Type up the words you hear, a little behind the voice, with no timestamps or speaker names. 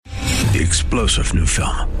The explosive new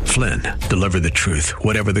film, Flynn, deliver the truth,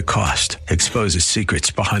 whatever the cost, exposes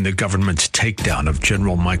secrets behind the government's takedown of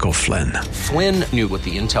General Michael Flynn. Flynn knew what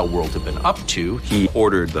the intel world had been up to. He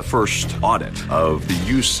ordered the first audit of the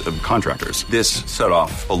use of contractors. This set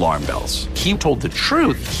off alarm bells. He told the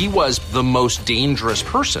truth. He was the most dangerous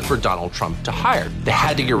person for Donald Trump to hire. They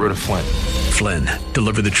had to get rid of Flynn. Flynn,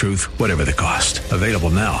 deliver the truth, whatever the cost. Available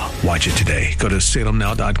now. Watch it today. Go to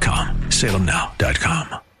salemnow.com.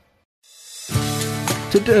 salemnow.com.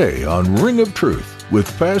 Today on Ring of Truth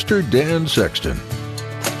with Pastor Dan Sexton.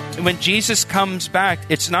 When Jesus comes back,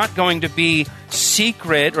 it's not going to be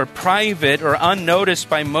secret or private or unnoticed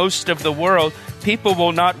by most of the world. People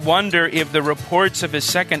will not wonder if the reports of his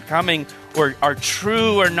second coming are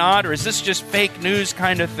true or not, or is this just fake news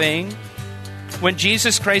kind of thing? When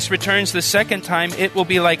Jesus Christ returns the second time, it will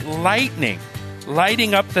be like lightning,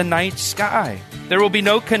 lighting up the night sky. There will be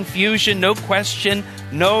no confusion, no question,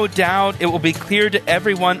 no doubt. It will be clear to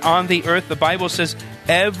everyone on the earth. The Bible says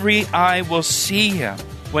every eye will see him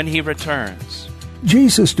when he returns.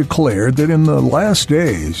 Jesus declared that in the last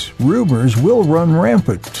days, rumors will run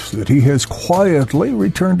rampant that he has quietly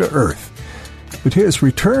returned to earth. But his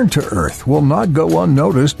return to earth will not go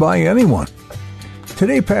unnoticed by anyone.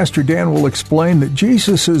 Today, Pastor Dan will explain that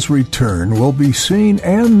Jesus' return will be seen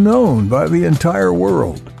and known by the entire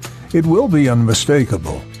world. It will be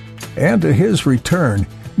unmistakable. And to his return,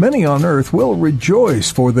 many on earth will rejoice,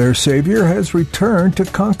 for their Savior has returned to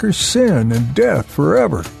conquer sin and death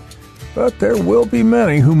forever. But there will be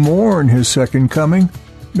many who mourn his second coming,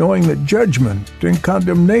 knowing that judgment and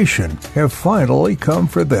condemnation have finally come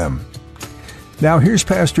for them. Now here's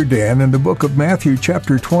Pastor Dan in the book of Matthew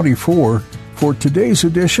chapter 24 for today's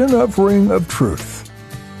edition of Ring of Truth.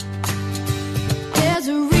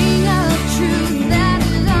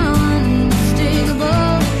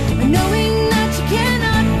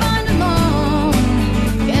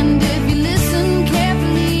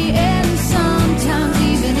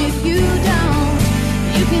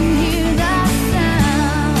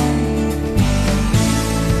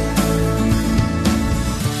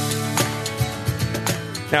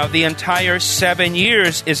 Now, the entire 7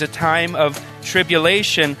 years is a time of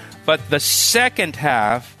tribulation, but the second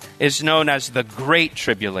half is known as the Great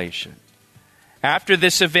Tribulation. After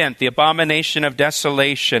this event, the abomination of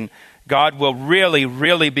desolation, God will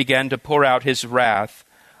really begin to pour out his wrath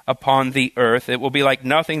upon the earth. It will be like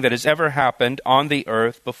nothing that has ever happened on the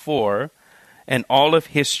earth before in all of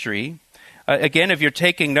history. Again, if you're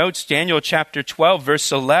taking notes, Daniel chapter 12, verse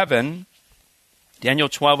 11, Daniel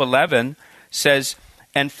 12:11 says,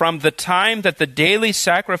 "And from the time that the daily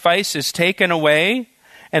sacrifice is taken away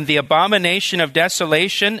and the abomination of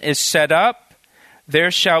desolation is set up,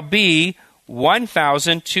 there shall be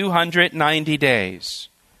 1,290 days,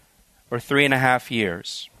 or 3.5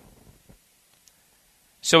 years.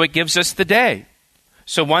 So it gives us the day.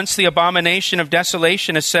 So once the abomination of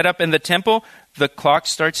desolation is set up in the temple, the clock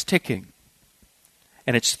starts ticking.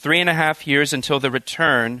 And it's 3.5 years until the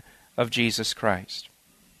return of Jesus Christ.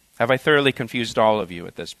 Have I thoroughly confused all of you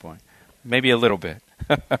at this point? Maybe a little bit.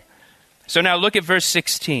 So now look at verse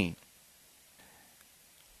 16.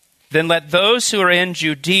 Then let those who are in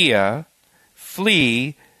Judea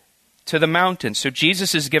flee to the mountains. So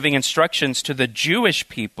Jesus is giving instructions to the Jewish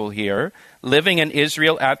people here, living in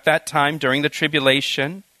Israel at that time during the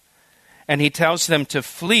tribulation. And he tells them to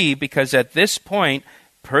flee because at this point,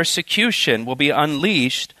 persecution will be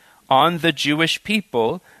unleashed on the Jewish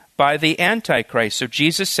people by the Antichrist. So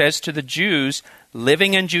Jesus says to the Jews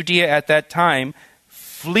living in Judea at that time,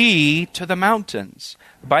 flee to the mountains.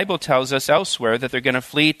 The Bible tells us elsewhere that they're going to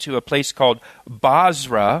flee to a place called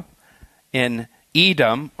Bozrah in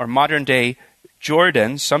Edom, or modern-day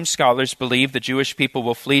Jordan. Some scholars believe the Jewish people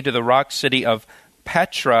will flee to the rock city of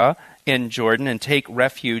Petra in Jordan and take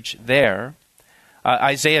refuge there.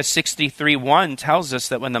 Isaiah 63:1 tells us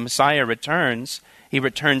that when the Messiah returns, he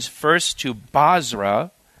returns first to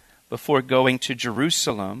Bozrah before going to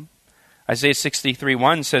Jerusalem. Isaiah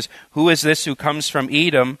 63:1 says, "Who is this who comes from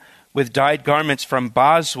Edom with dyed garments from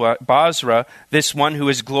Bozrah, this one who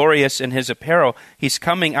is glorious in his apparel? He's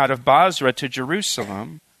coming out of Bozrah to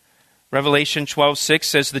Jerusalem." Revelation 12:6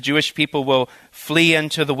 says the Jewish people will flee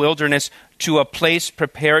into the wilderness to a place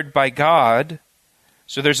prepared by God.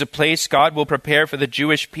 So there's a place God will prepare for the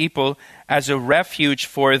Jewish people as a refuge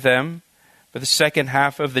for them for the second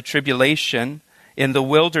half of the tribulation, in the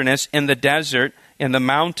wilderness, in the desert, in the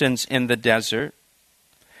mountains in the desert.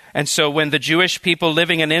 And so when the Jewish people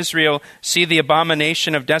living in Israel see the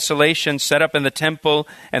abomination of desolation set up in the temple,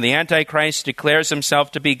 and the Antichrist declares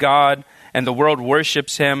himself to be God, and the world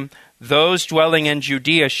worships him, those dwelling in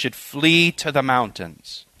Judea should flee to the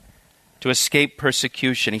mountains. to escape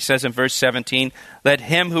persecution. He says in verse 17, "Let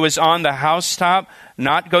him who is on the housetop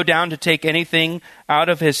not go down to take anything out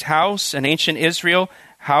of his house." In ancient Israel,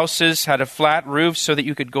 houses had a flat roof so that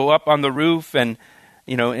you could go up on the roof and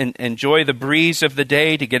enjoy the breeze of the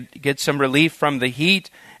day to get some relief from the heat.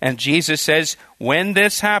 And Jesus says, when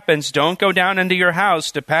this happens, don't go down into your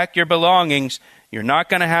house to pack your belongings. You're not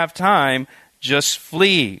going to have time. Just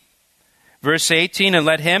flee. Verse 18, "And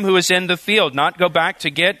let him who is in the field not go back to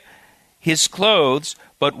get his clothes,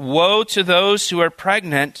 but woe to those who are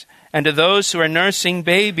pregnant and to those who are nursing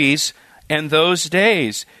babies in those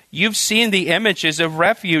days." You've seen the images of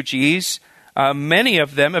refugees, many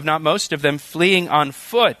of them, if not most of them, fleeing on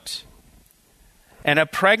foot. And a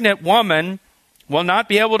pregnant woman will not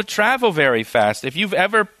be able to travel very fast. If you've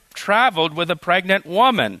ever traveled with a pregnant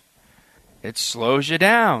woman, it slows you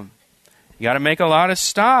down. You got to make a lot of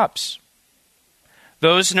stops.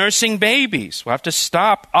 Those nursing babies will have to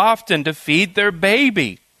stop often to feed their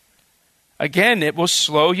baby. Again, it will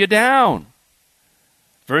slow you down.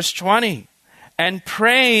 Verse 20, "And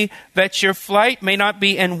pray that your flight may not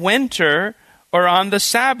be in winter or on the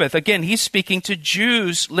Sabbath." Again, he's speaking to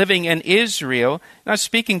Jews living in Israel, not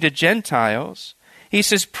speaking to Gentiles. He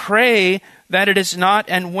says, pray that it is not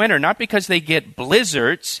in winter, not because they get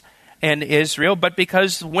blizzards in Israel, but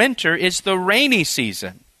because winter is the rainy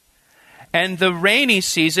season. And the rainy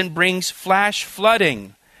season brings flash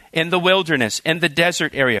flooding in the wilderness, in the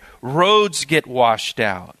desert area. Roads get washed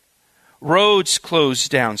out. Roads close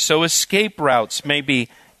down. So escape routes may be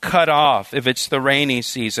cut off if it's the rainy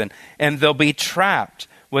season. And they'll be trapped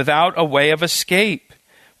without a way of escape.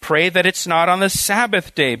 Pray that it's not on the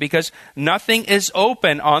Sabbath day, because nothing is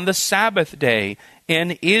open on the Sabbath day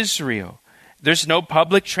in Israel. There's no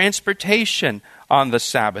public transportation on the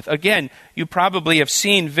Sabbath. Again, you probably have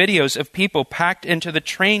seen videos of people packed into the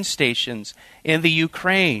train stations in the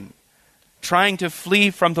Ukraine, trying to flee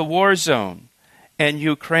from the war zone in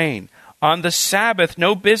Ukraine. On the Sabbath,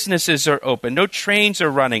 no businesses are open, no trains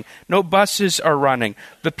are running, no buses are running.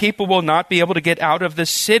 The people will not be able to get out of the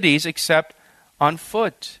cities except on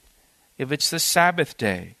foot if it's the Sabbath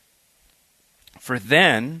day. For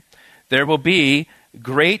then there will be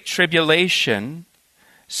great tribulation,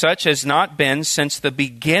 such has not been since the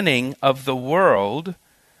beginning of the world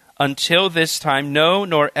until this time, no,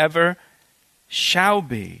 nor ever shall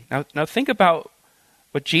be. Now think about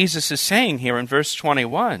what Jesus is saying here in verse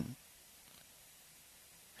 21.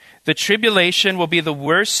 The tribulation will be the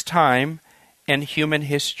worst time in human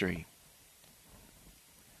history.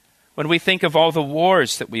 When we think of all the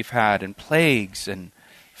wars that we've had, and plagues, and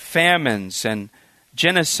famines, and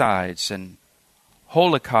genocides, and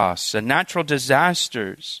holocausts, and natural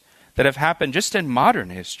disasters that have happened just in modern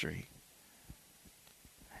history.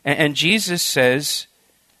 And Jesus says,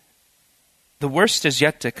 the worst is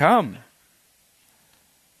yet to come.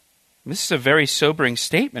 This is a very sobering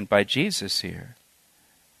statement by Jesus here.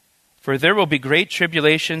 For there will be great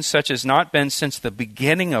tribulation such as not been since the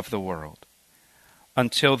beginning of the world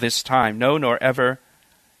until this time, no, nor ever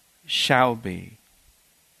shall be.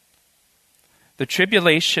 The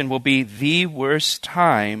tribulation will be the worst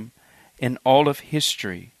time in all of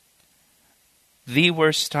history. The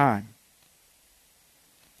worst time.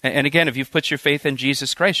 And again, if you've put your faith in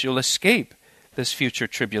Jesus Christ, you'll escape this future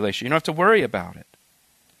tribulation. You don't have to worry about it.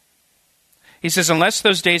 He says, unless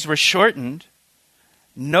those days were shortened,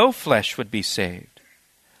 no flesh would be saved.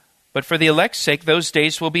 But for the elect's sake, those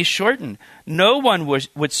days will be shortened. No one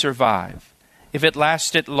would survive if it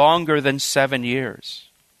lasted longer than 7 years.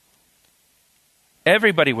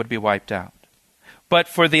 Everybody would be wiped out. But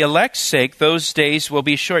for the elect's sake, those days will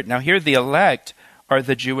be short. Now here the elect are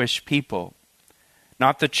the Jewish people,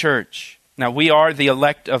 not the church. Now we are the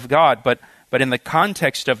elect of God, but in the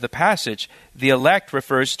context of the passage, the elect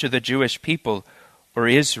refers to the Jewish people or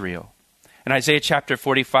Israel. In Isaiah chapter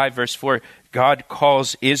 45, verse 4, God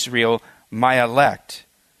calls Israel my elect.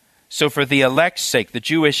 So for the elect's sake, the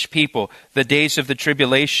Jewish people, the days of the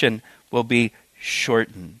tribulation will be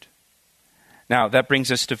shortened. Now, that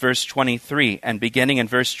brings us to verse 23. And beginning in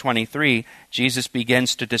verse 23, Jesus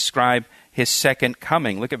begins to describe his second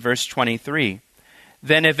coming. Look at verse 23.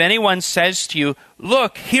 Then if anyone says to you,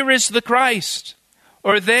 look, here is the Christ,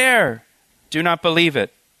 or there, do not believe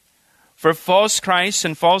it. For false Christs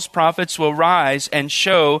and false prophets will rise and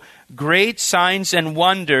show great signs and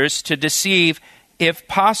wonders to deceive, if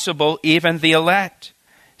possible, even the elect.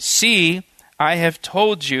 See, I have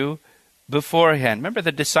told you beforehand. Remember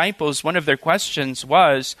the disciples, one of their questions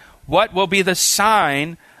was, what will be the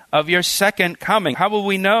sign of your second coming? How will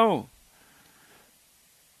we know?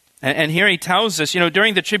 And here he tells us,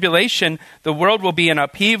 during the tribulation, the world will be in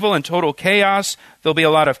upheaval and total chaos. There'll be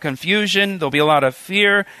a lot of confusion. There'll be a lot of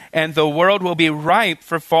fear. And the world will be ripe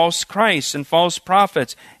for false Christs and false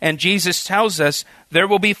prophets. And Jesus tells us there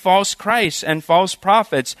will be false Christs and false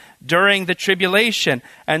prophets during the tribulation.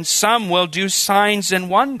 And some will do signs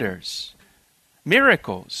and wonders,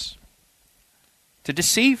 miracles, to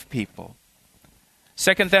deceive people.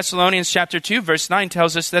 2 Thessalonians chapter 2, verse 9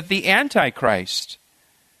 tells us that the Antichrist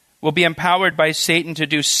will be empowered by Satan to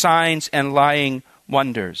do signs and lying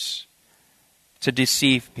wonders, to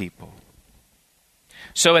deceive people.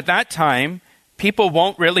 So at that time, people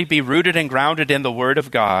won't really be rooted and grounded in the Word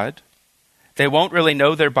of God. They won't really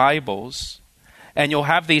know their Bibles. And you'll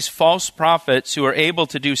have these false prophets who are able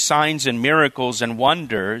to do signs and miracles and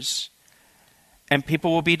wonders, and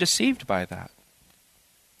people will be deceived by that.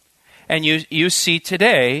 And you see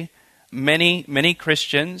today, many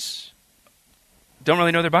Christians don't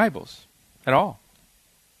really know their Bibles at all.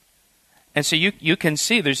 And so you can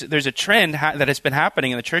see there's a trend that has been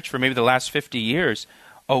happening in the church for maybe the last 50 years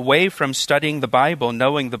away from studying the Bible,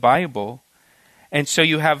 knowing the Bible. And so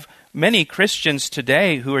you have many Christians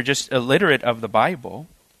today who are just illiterate of the Bible.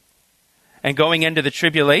 And going into the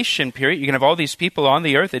tribulation period, you can have all these people on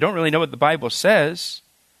the earth, they don't really know what the Bible says,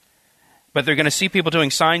 but they're going to see people doing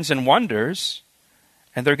signs and wonders,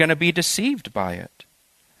 and they're going to be deceived by it.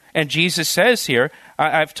 And Jesus says here,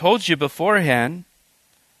 I've told you beforehand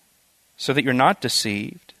so that you're not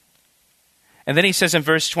deceived. And then he says in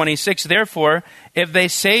verse 26, therefore, if they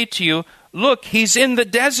say to you, look, he's in the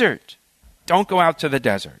desert, don't go out to the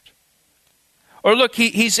desert. Or look,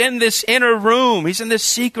 he's in this inner room, he's in this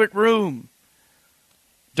secret room.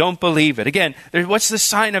 Don't believe it. Again, what's the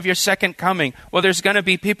sign of your second coming? Well, there's going to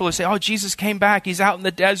be people who say, oh, Jesus came back, he's out in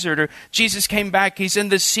the desert. Or Jesus came back, he's in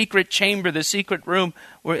the secret chamber, the secret room,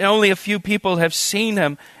 where only a few people have seen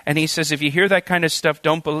him. And he says, if you hear that kind of stuff,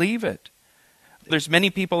 don't believe it. There's many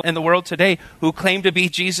people in the world today who claim to be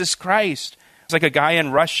Jesus Christ. There's like a guy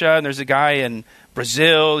in Russia, and there's a guy in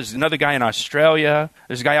Brazil, there's another guy in Australia,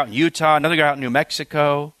 there's a guy out in Utah, another guy out in New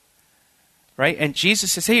Mexico. Right? And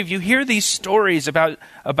Jesus says, hey, if you hear these stories about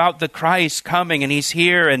the Christ coming and he's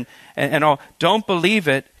here and all, don't believe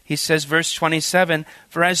it. He says, verse 27,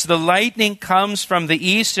 for as the lightning comes from the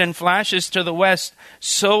east and flashes to the west,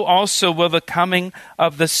 so also will the coming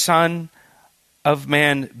of the Son of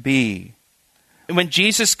Man be. When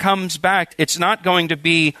Jesus comes back, it's not going to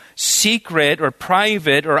be secret or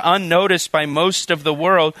private or unnoticed by most of the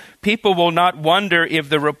world. People will not wonder if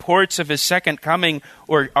the reports of his second coming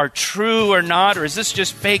are true or not, or is this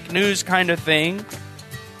just fake news kind of thing.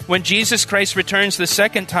 When Jesus Christ returns the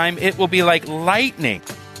second time, it will be like lightning.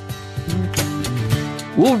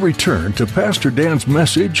 We'll return to Pastor Dan's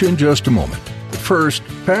message in just a moment. First,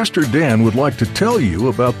 Pastor Dan would like to tell you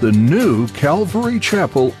about the new Calvary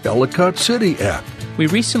Chapel Ellicott City app. We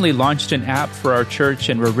recently launched an app for our church,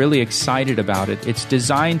 and we're really excited about it. It's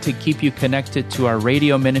designed to keep you connected to our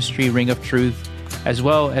radio ministry, Ring of Truth, as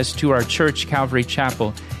well as to our church, Calvary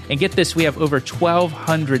Chapel. And get this, we have over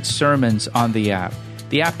 1,200 sermons on the app.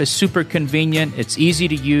 The app is super convenient, it's easy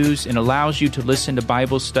to use, and allows you to listen to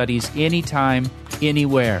Bible studies anytime,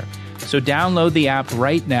 anywhere. So download the app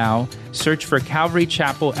right now, search for Calvary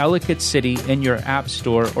Chapel Ellicott City in your app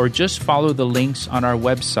store, or just follow the links on our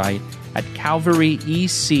website at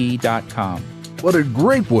calvaryec.com. What a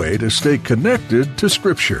great way to stay connected to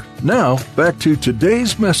Scripture. Now, back to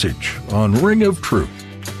today's message on Ring of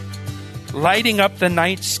Truth. Lighting up the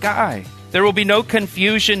night sky. There will be no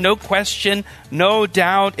confusion, no question, no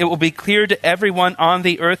doubt. It will be clear to everyone on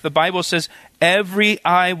the earth. The Bible says every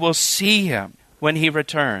eye will see him when he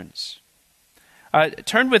returns.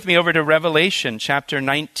 Turn with me over to Revelation chapter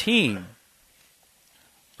 19.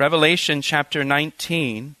 Revelation chapter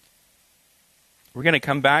 19. We're going to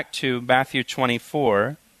come back to Matthew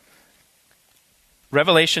 24.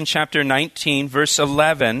 Revelation chapter 19, verse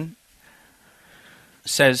 11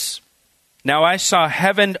 says, now I saw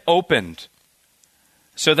heaven opened.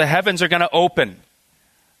 So the heavens are going to open.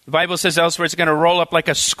 The Bible says elsewhere it's going to roll up like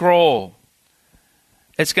a scroll.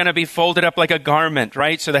 It's going to be folded up like a garment,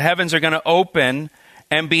 right? So the heavens are going to open,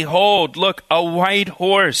 and behold, look, a white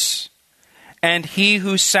horse. And he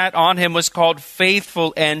who sat on him was called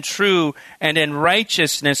Faithful and True, and in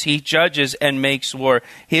righteousness he judges and makes war.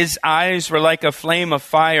 His eyes were like a flame of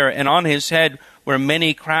fire, and on his head were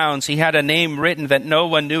many crowns. He had a name written that no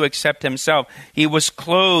one knew except himself. He was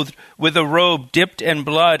clothed with a robe dipped in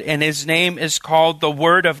blood, and his name is called the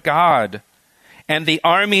Word of God. And the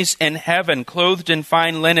armies in heaven, clothed in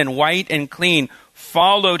fine linen, white and clean,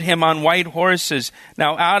 followed him on white horses.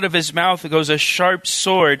 Now out of his mouth goes a sharp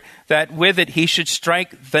sword, that with it he should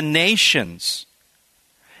strike the nations.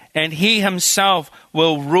 And he himself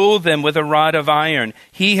will rule them with a rod of iron.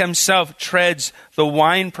 He himself treads the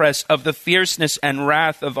winepress of the fierceness and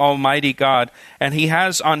wrath of Almighty God. And he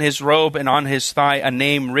has on his robe and on his thigh a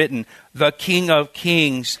name written, the King of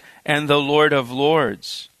Kings and the Lord of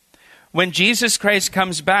Lords. When Jesus Christ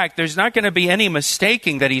comes back, there's not going to be any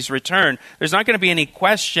mistaking that he's returned. There's not going to be any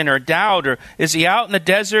question or doubt, or is he out in the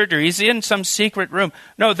desert, or is he in some secret room?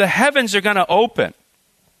 No, the heavens are going to open.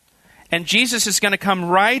 And Jesus is going to come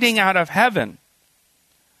riding out of heaven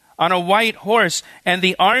on a white horse, and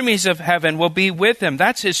the armies of heaven will be with him.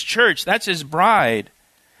 That's his church. That's his bride,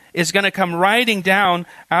 is going to come riding down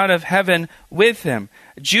out of heaven with him.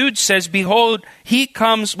 Jude says, behold, he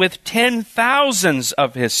comes with 10,000s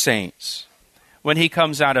of his saints when he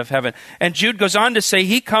comes out of heaven. And Jude goes on to say,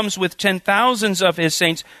 he comes with 10,000s of his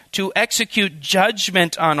saints to execute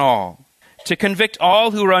judgment on all, to convict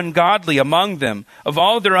all who are ungodly among them of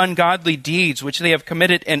all their ungodly deeds which they have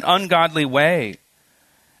committed in ungodly way,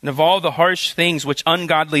 and of all the harsh things which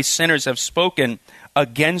ungodly sinners have spoken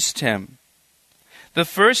against him. The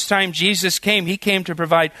first time Jesus came, he came to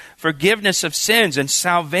provide forgiveness of sins and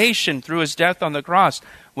salvation through his death on the cross.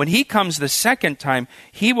 When he comes the second time,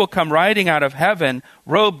 he will come riding out of heaven,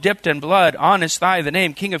 robe dipped in blood, on his thigh the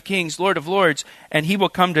name King of Kings, Lord of Lords, and he will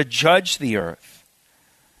come to judge the earth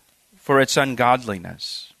for its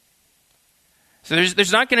ungodliness. So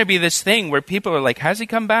there's not going to be this thing where people are like, has he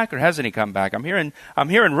come back or hasn't he come back? I'm hearing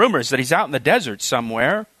rumors that he's out in the desert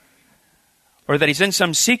somewhere, or that he's in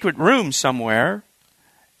some secret room somewhere.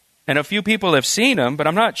 And a few people have seen him, but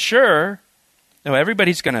I'm not sure. No,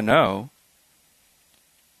 everybody's going to know.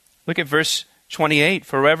 Look at verse 28.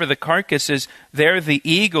 For wherever the carcass is, there the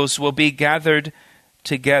eagles will be gathered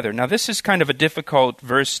together. Now, this is kind of a difficult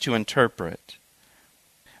verse to interpret.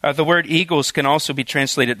 The word eagles can also be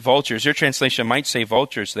translated vultures. Your translation might say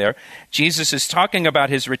vultures there. Jesus is talking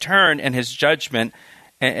about his return and his judgment.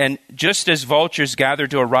 And just as vultures gather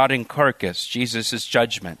to a rotting carcass, Jesus'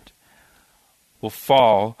 judgment will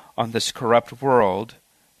fall on this corrupt world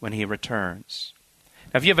when he returns.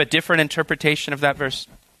 Now, if you have a different interpretation of that verse,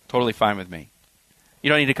 totally fine with me. You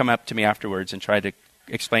don't need to come up to me afterwards and try to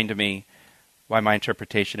explain to me why my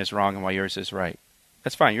interpretation is wrong and why yours is right.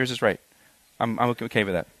 That's fine. Yours is right. I'm okay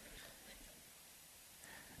with that.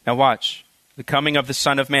 Now watch. The coming of the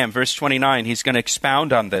Son of Man, verse 29, he's going to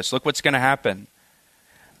expound on this. Look what's going to happen.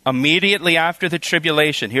 Immediately after the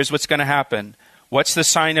tribulation, here's what's going to happen. What's the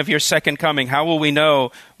sign of your second coming? How will we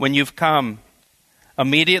know when you've come?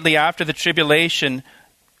 Immediately after the tribulation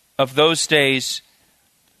of those days,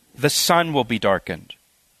 the sun will be darkened.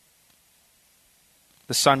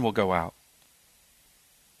 The sun will go out.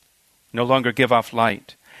 No longer give off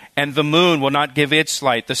light. And the moon will not give its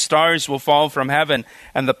light. The stars will fall from heaven,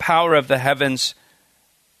 and the power of the heavens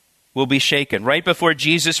will be shaken. Right before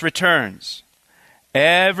Jesus returns,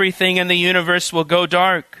 everything in the universe will go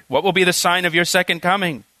dark. What will be the sign of your second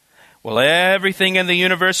coming? Well, everything in the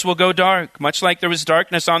universe will go dark, much like there was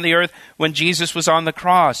darkness on the earth when Jesus was on the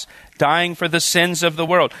cross, dying for the sins of the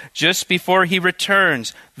world. Just before he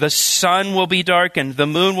returns, the sun will be darkened. The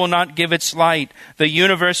moon will not give its light. The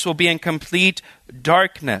universe will be in complete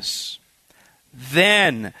darkness.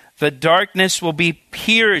 Then the darkness will be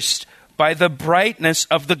pierced by the brightness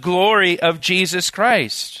of the glory of Jesus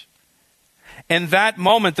Christ. In that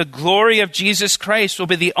moment, the glory of Jesus Christ will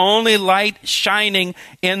be the only light shining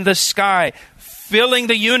in the sky, filling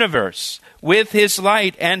the universe with his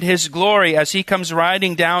light and his glory as he comes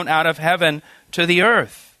riding down out of heaven to the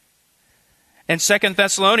earth. In 2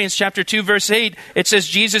 Thessalonians chapter 2, verse 8, it says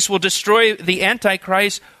Jesus will destroy the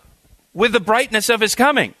Antichrist with the brightness of his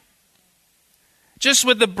coming. Just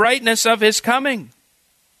with the brightness of his coming.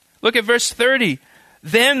 Look at verse 30.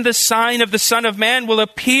 Then the sign of the Son of Man will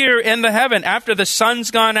appear in the heaven. After the sun's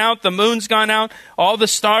gone out, the moon's gone out, all the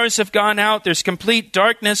stars have gone out, there's complete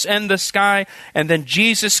darkness in the sky, and then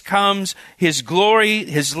Jesus comes, his glory,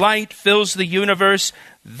 his light fills the universe.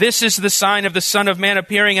 This is the sign of the Son of Man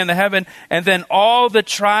appearing in the heaven, and then all the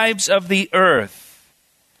tribes of the earth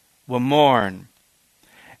will mourn.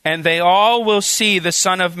 And they all will see the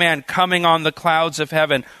Son of Man coming on the clouds of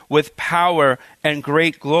heaven with power and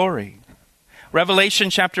great glory. Revelation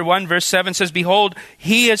chapter 1 verse 7 says, behold,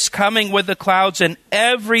 he is coming with the clouds, and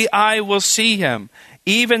every eye will see him,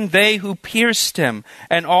 even they who pierced him,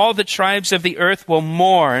 and all the tribes of the earth will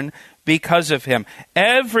mourn because of him.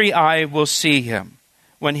 Every eye will see him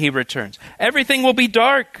when he returns. Everything will be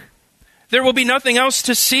dark. There will be nothing else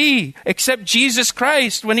to see except Jesus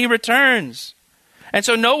Christ when he returns. And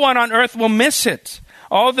so no one on earth will miss it.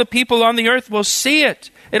 All the people on the earth will see it.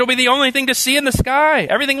 It'll be the only thing to see in the sky.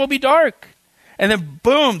 Everything will be dark. And then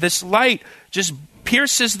boom, this light just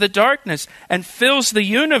pierces the darkness and fills the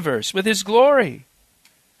universe with his glory.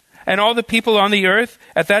 And all the people on the earth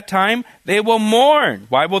at that time, they will mourn.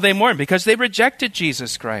 Why will they mourn? Because they rejected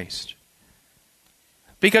Jesus Christ.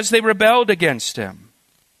 Because they rebelled against him.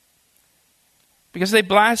 Because they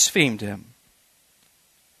blasphemed him.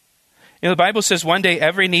 You know, the Bible says one day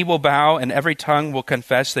every knee will bow and every tongue will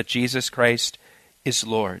confess that Jesus Christ is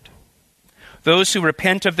Lord. Those who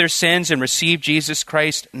repent of their sins and receive Jesus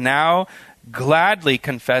Christ now gladly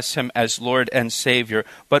confess him as Lord and Savior.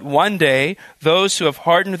 But one day, those who have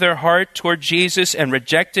hardened their heart toward Jesus and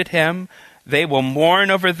rejected him, they will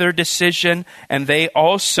mourn over their decision, and they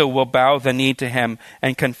also will bow the knee to him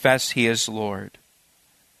and confess he is Lord.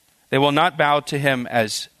 They will not bow to him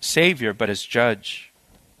as Savior, but as Judge.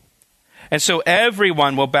 And so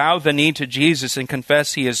everyone will bow the knee to Jesus and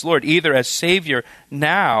confess he is Lord, either as Savior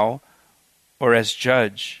now or as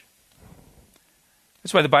Judge.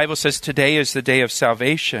 That's why the Bible says today is the day of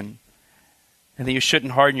salvation, and that you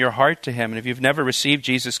shouldn't harden your heart to him. And if you've never received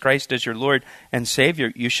Jesus Christ as your Lord and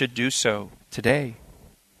Savior, you should do so today.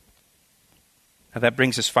 Now that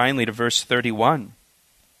brings us finally to verse 31.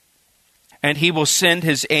 And he will send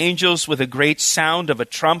his angels with a great sound of a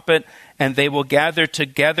trumpet, and they will gather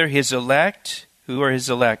together his elect. Who are his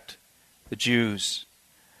elect? The Jews.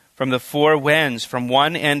 From the four winds, from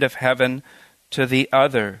one end of heaven to the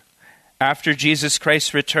other. After Jesus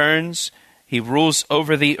Christ returns, he rules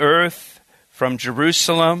over the earth from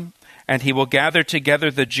Jerusalem, and he will gather together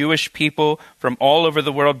the Jewish people from all over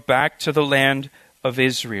the world back to the land of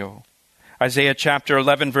Israel. Isaiah chapter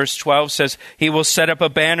 11 verse 12 says, he will set up a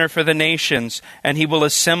banner for the nations, and he will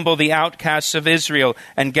assemble the outcasts of Israel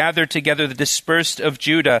and gather together the dispersed of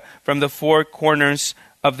Judah from the four corners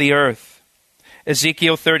of the earth.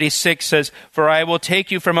 Ezekiel 36 says, for I will take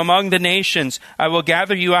you from among the nations. I will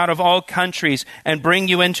gather you out of all countries and bring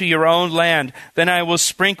you into your own land. Then I will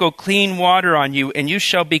sprinkle clean water on you, and you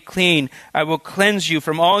shall be clean. I will cleanse you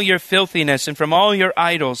from all your filthiness and from all your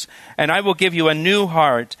idols. And I will give you a new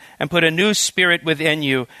heart and put a new spirit within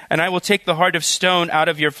you. And I will take the heart of stone out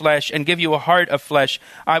of your flesh and give you a heart of flesh.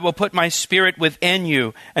 I will put my spirit within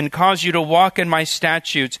you and cause you to walk in my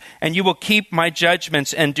statutes, and you will keep my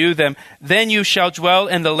judgments and do them. Then you shall dwell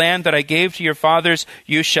in the land that I gave to your fathers.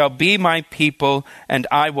 You shall be my people, and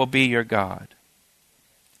I will be your God.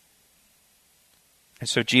 And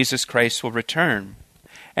so Jesus Christ will return,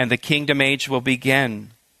 and the kingdom age will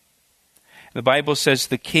begin. The Bible says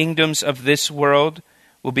the kingdoms of this world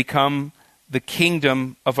will become the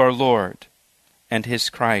kingdom of our Lord and his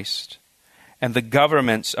Christ, and the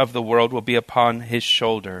governments of the world will be upon his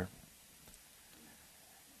shoulder.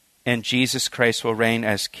 And Jesus Christ will reign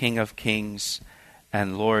as King of Kings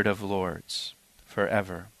and Lord of Lords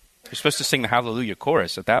forever. You're supposed to sing the Hallelujah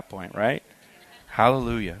chorus at that point, right?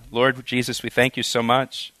 Hallelujah. Lord Jesus, we thank you so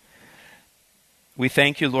much. We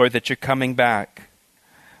thank you, Lord, that you're coming back.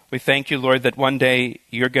 We thank you, Lord, that one day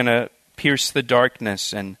you're going to pierce the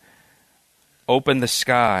darkness and open the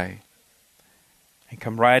sky and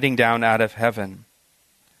come riding down out of heaven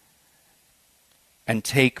and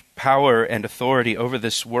take power and authority over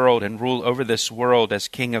this world and rule over this world as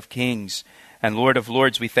King of Kings and Lord of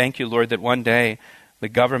Lords. We thank you, Lord, that one day the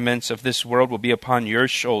governments of this world will be upon your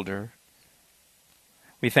shoulder.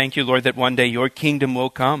 We thank you, Lord, that one day your kingdom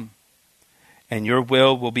will come and your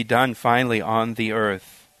will be done finally on the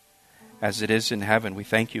earth as it is in heaven. We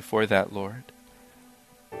thank you for that, Lord.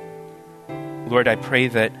 Lord, I pray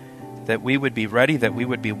that we would be ready, that we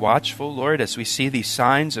would be watchful, Lord, as we see these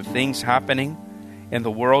signs of things happening in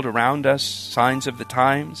the world around us, signs of the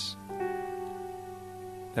times,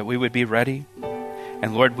 that we would be ready.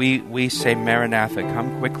 And Lord, we say, Maranatha,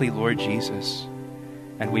 come quickly, Lord Jesus.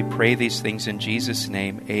 And we pray these things in Jesus'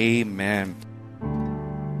 name. Amen.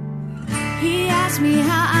 He asked me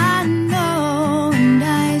how I know, and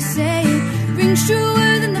I say it rings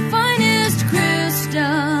truer than the finest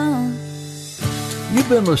crystal. You've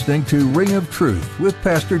been listening to Ring of Truth with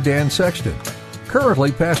Pastor Dan Sexton.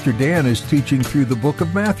 Currently, Pastor Dan is teaching through the book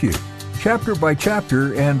of Matthew, chapter by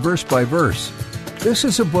chapter and verse by verse. This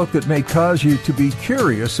is a book that may cause you to be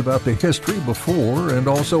curious about the history before and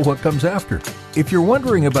also what comes after. If you're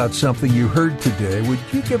wondering about something you heard today, would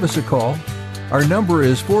you give us a call? Our number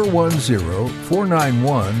is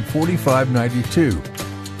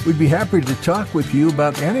 410-491-4592. We'd be happy to talk with you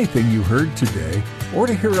about anything you heard today or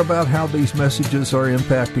to hear about how these messages are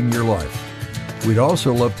impacting your life. We'd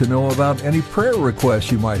also love to know about any prayer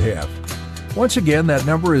requests you might have. Once again, that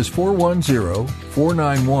number is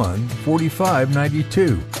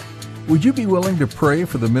 410-491-4592. Would you be willing to pray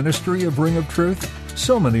for the ministry of Ring of Truth?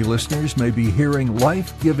 So many listeners may be hearing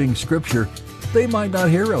life-giving scripture they might not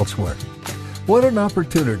hear elsewhere. What an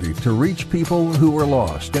opportunity to reach people who are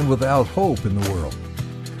lost and without hope in the world.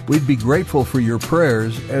 We'd be grateful for your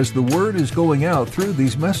prayers as the word is going out through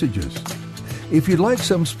these messages. If you'd like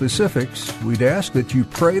some specifics, we'd ask that you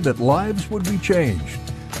pray that lives would be changed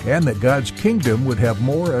and that God's kingdom would have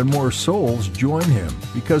more and more souls join Him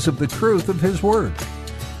because of the truth of His Word.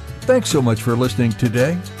 Thanks so much for listening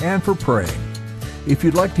today and for praying. If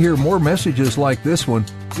you'd like to hear more messages like this one,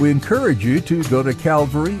 we encourage you to go to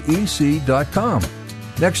calvaryec.com.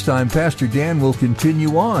 Next time, Pastor Dan will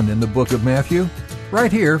continue on in the book of Matthew,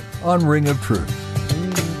 right here on Ring of Truth.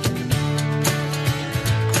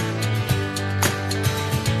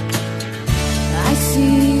 I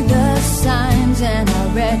see the signs and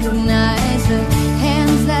I recognize the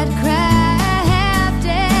hands that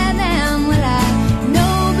crafted them. Well, I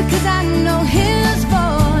know because I know His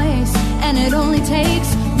voice, and it only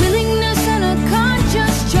takes willingness and a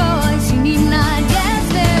conscious choice. You need not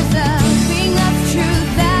guess, there's a ring of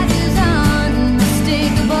truth that is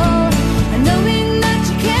unmistakable, knowing that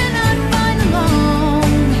you cannot find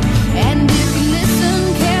alone. And if you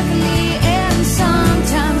listen carefully, and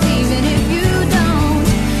sometimes even if you don't,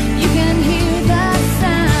 you can hear the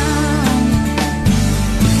sound.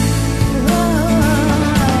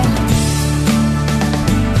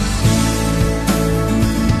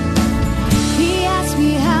 He asked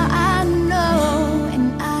me how I know,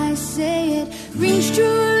 and I say it rings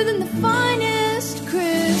truer than the finest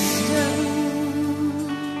crystal.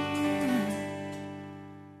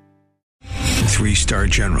 3-star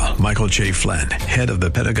General Michael J. Flynn, head of the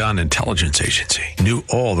Pentagon Intelligence Agency, knew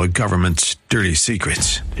all the government's dirty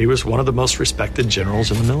secrets. He was one of the most respected generals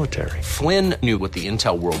in the military. Flynn knew what the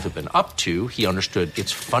intel world had been up to. He understood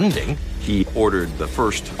its funding. He ordered the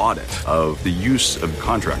first audit of the use of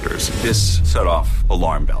contractors. This set off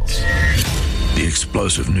alarm bells. The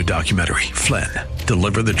explosive new documentary, Flynn,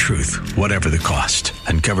 Deliver the Truth, Whatever the Cost,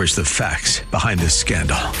 uncovers the facts behind this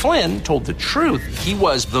scandal. Flynn told the truth. He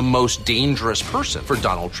was the most dangerous person for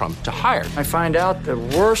Donald Trump to hire. I find out the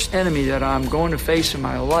worst enemy that I'm going to face in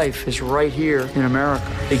my life is right here in America.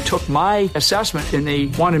 They took my assessment and they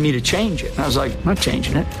wanted me to change it. And I was like, I'm not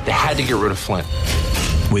changing it. They had to get rid of Flynn.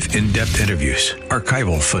 With in-depth interviews,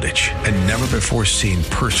 archival footage, and never-before-seen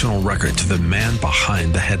personal records of the man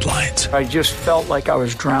behind the headlines. I just felt like I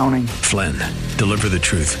was drowning. Flynn, Deliver the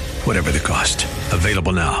Truth, Whatever the Cost.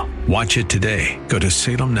 Available now. Watch it today. Go to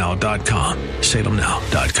salemnow.com.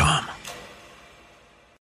 salemnow.com.